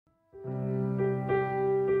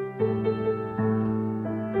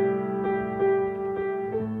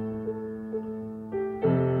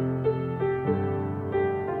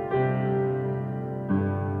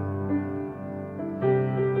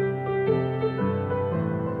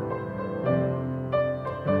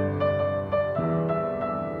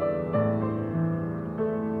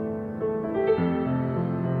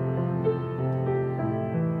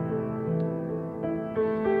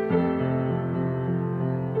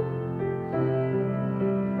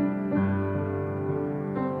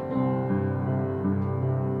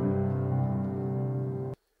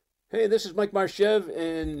Hey, this is Mike Marshev,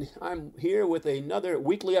 and I'm here with another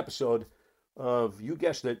weekly episode of, you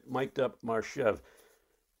guessed it, Mic'd Up Marshev.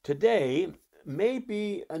 Today may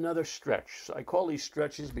be another stretch. I call these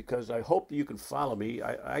stretches because I hope that you can follow me.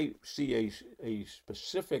 I see a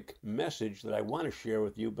specific message that I want to share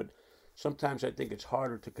with you, but sometimes I think it's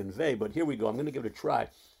harder to convey. But here we go. I'm going to give it a try.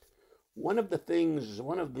 One of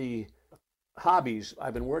the hobbies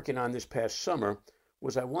I've been working on this past summer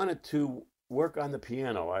was I wanted to work on the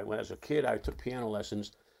piano. As a kid, I took piano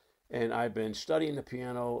lessons, and I've been studying the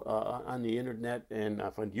piano on the internet and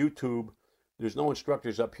on YouTube. There's no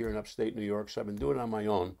instructors up here in upstate New York, so I've been doing it on my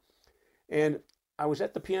own. And I was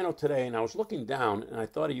at the piano today, and I was looking down, and I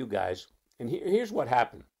thought of you guys. And here's what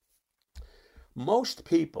happened. Most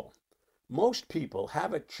people, most people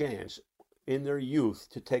have a chance in their youth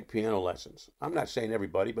to take piano lessons. I'm not saying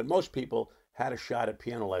everybody, but most people had a shot at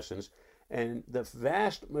piano lessons. And the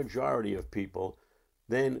vast majority of people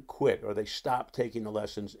then quit or they stop taking the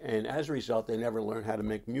lessons. And as a result, they never learn how to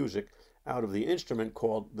make music out of the instrument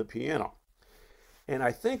called the piano. And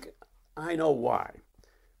I think I know why.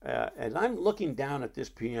 As I'm looking down at this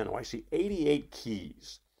piano, I see 88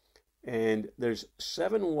 keys. And there's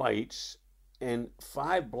 7 whites and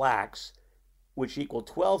 5 blacks, which equal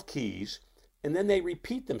 12 keys. And then they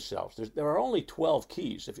repeat themselves. There are only 12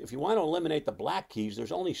 keys. If you want to eliminate the black keys,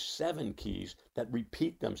 there's only 7 keys that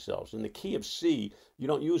repeat themselves. In the key of C, you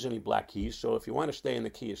don't use any black keys. So if you want to stay in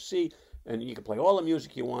the key of C, and you can play all the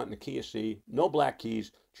music you want in the key of C, no black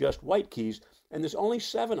keys, just white keys, and there's only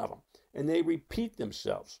 7 of them, and they repeat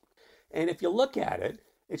themselves. And if you look at it,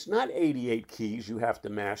 it's not 88 keys you have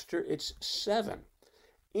to master, it's 7.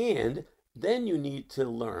 And then you need to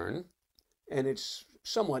learn, and it's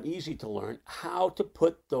somewhat easy to learn, how to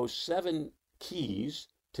put those 7 keys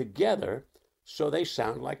together so they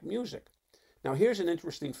sound like music. Now, here's an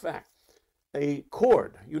interesting fact. A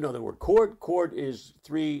chord, you know the word chord. Chord is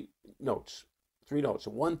 3 notes. 3 notes,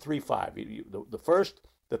 1, 3, 5. The first,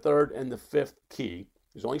 the third, and the fifth key.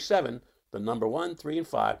 There's only 7. The number 1, 3, and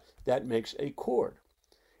 5. That makes a chord.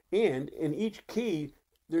 And in each key,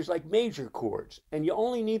 there's like major chords, and you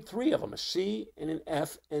only need 3 of them, a C and an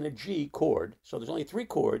F and a G chord. So there's only 3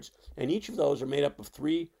 chords, and each of those are made up of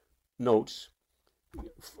 3 notes,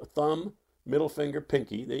 thumb, middle finger,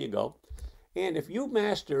 pinky, there you go. And if you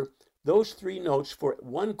master those 3 notes for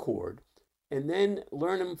 1 chord, and then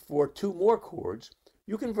learn them for 2 more chords,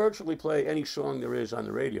 you can virtually play any song there is on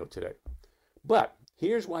the radio today. But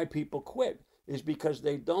here's why people quit, is because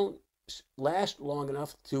they don't last long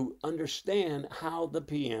enough to understand how the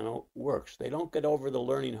piano works. They don't get over the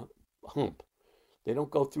learning hump. They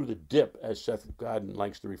don't go through the dip, as Seth Godin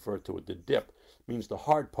likes to refer to it. The dip means the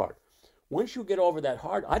hard part. Once you get over that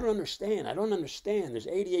hard, I don't understand. There's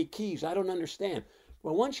 88 keys. I don't understand.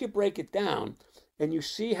 Well, once you break it down and you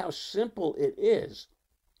see how simple it is,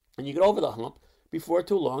 and you get over the hump, before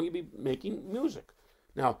too long you'll be making music.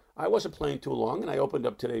 Now, I wasn't playing too long, and I opened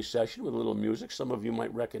up today's session with a little music. Some of you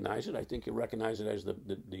might recognize it. I think you recognize it as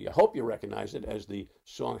I hope you recognize it as the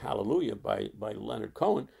song Hallelujah by Leonard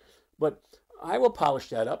Cohen. But I will polish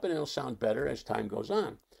that up, and it'll sound better as time goes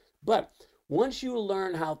on. But once you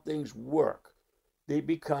learn how things work, they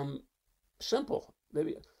become simple.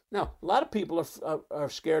 Now, a lot of people are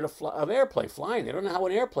scared of airplane flying. They don't know how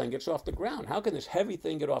an airplane gets off the ground. How can this heavy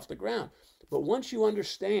thing get off the ground? But once you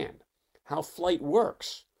understand how flight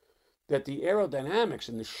works, that the aerodynamics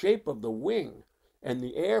and the shape of the wing and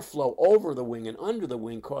the airflow over the wing and under the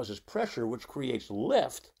wing causes pressure, which creates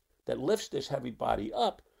lift, that lifts this heavy body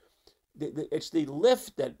up. It's the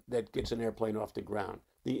lift that gets an airplane off the ground.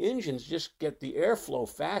 The engines just get the airflow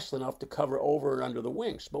fast enough to cover over and under the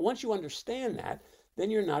wings. But once you understand that, then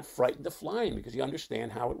you're not frightened of flying because you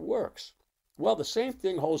understand how it works. Well, the same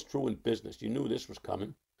thing holds true in business. You knew this was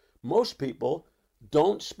coming. Most people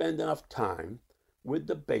don't spend enough time with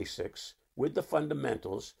the basics, with the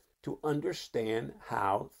fundamentals, to understand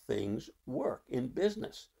how things work in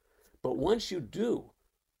business. But once you do,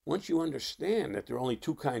 once you understand that there are only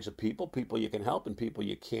 2 kinds of people you can help and people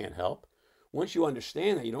you can't help, once you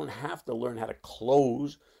understand that you don't have to learn how to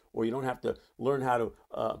close, or you don't have to learn how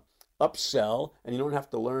to upsell, and you don't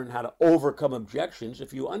have to learn how to overcome objections,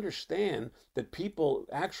 if you understand that people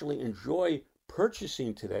actually enjoy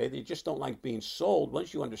purchasing today, they just don't like being sold.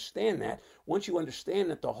 Once you understand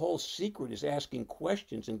that the whole secret is asking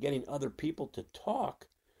questions and getting other people to talk,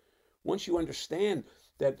 once you understand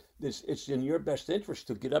that it's in your best interest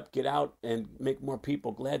to get up, get out, and make more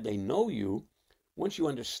people glad they know you, once you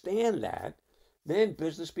understand that, then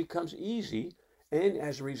business becomes easy, and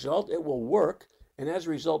as a result, it will work, and as a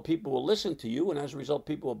result, people will listen to you, and as a result,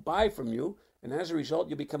 people will buy from you, and as a result,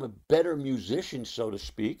 you become a better musician, so to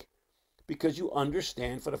speak, because you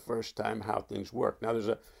understand for the first time how things work. Now, there's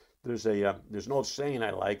an old saying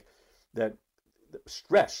I like that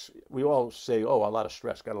stress. We all say, "Oh, a lot of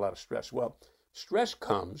stress, got a lot of stress." Well, stress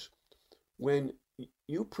comes when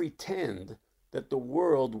you pretend that the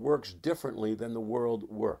world works differently than the world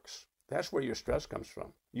works. That's where your stress comes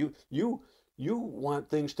from. You want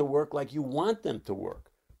things to work like you want them to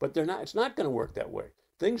work, but they're not. It's not going to work that way.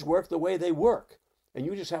 Things work the way they work, and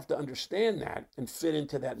you just have to understand that and fit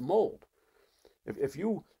into that mold. If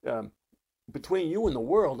you between you and the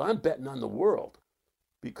world, I'm betting on the world,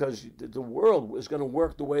 because the world is going to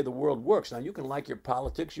work the way the world works. Now, you can like your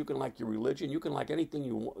politics, you can like your religion, you can like anything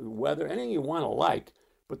anything you want to like,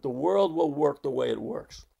 but the world will work the way it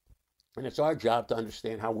works. And it's our job to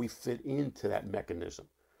understand how we fit into that mechanism.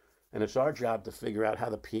 And it's our job to figure out how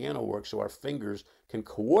the piano works so our fingers can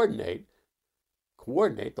coordinate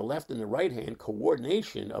the left and the right hand,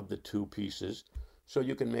 coordination of the two pieces, so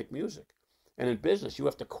you can make music. And in business, you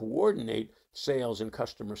have to coordinate sales and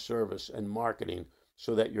customer service and marketing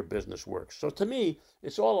so that your business works. So to me,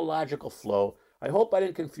 it's all a logical flow. I hope I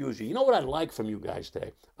didn't confuse you. You know what I'd like from you guys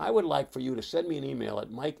today? I would like for you to send me an email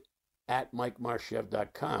at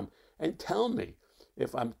mike@mikemarchev.com and tell me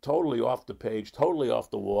if I'm totally off the page, totally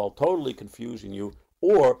off the wall, totally confusing you,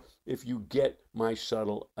 or if you get my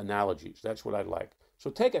subtle analogies. That's what I'd like.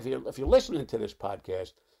 So if you're listening to this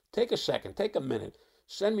podcast, take a second, take a minute,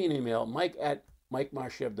 send me an email,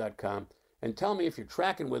 mike@mikemarchev.com, and tell me if you're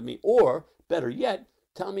tracking with me, or better yet,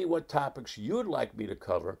 tell me what topics you'd like me to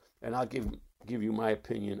cover, and I'll give you my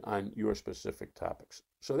opinion on your specific topics.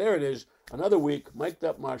 So there it is, another week, Mic'd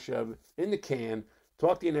Up Marchev in the can.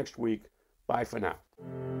 Talk to you next week. Bye for now.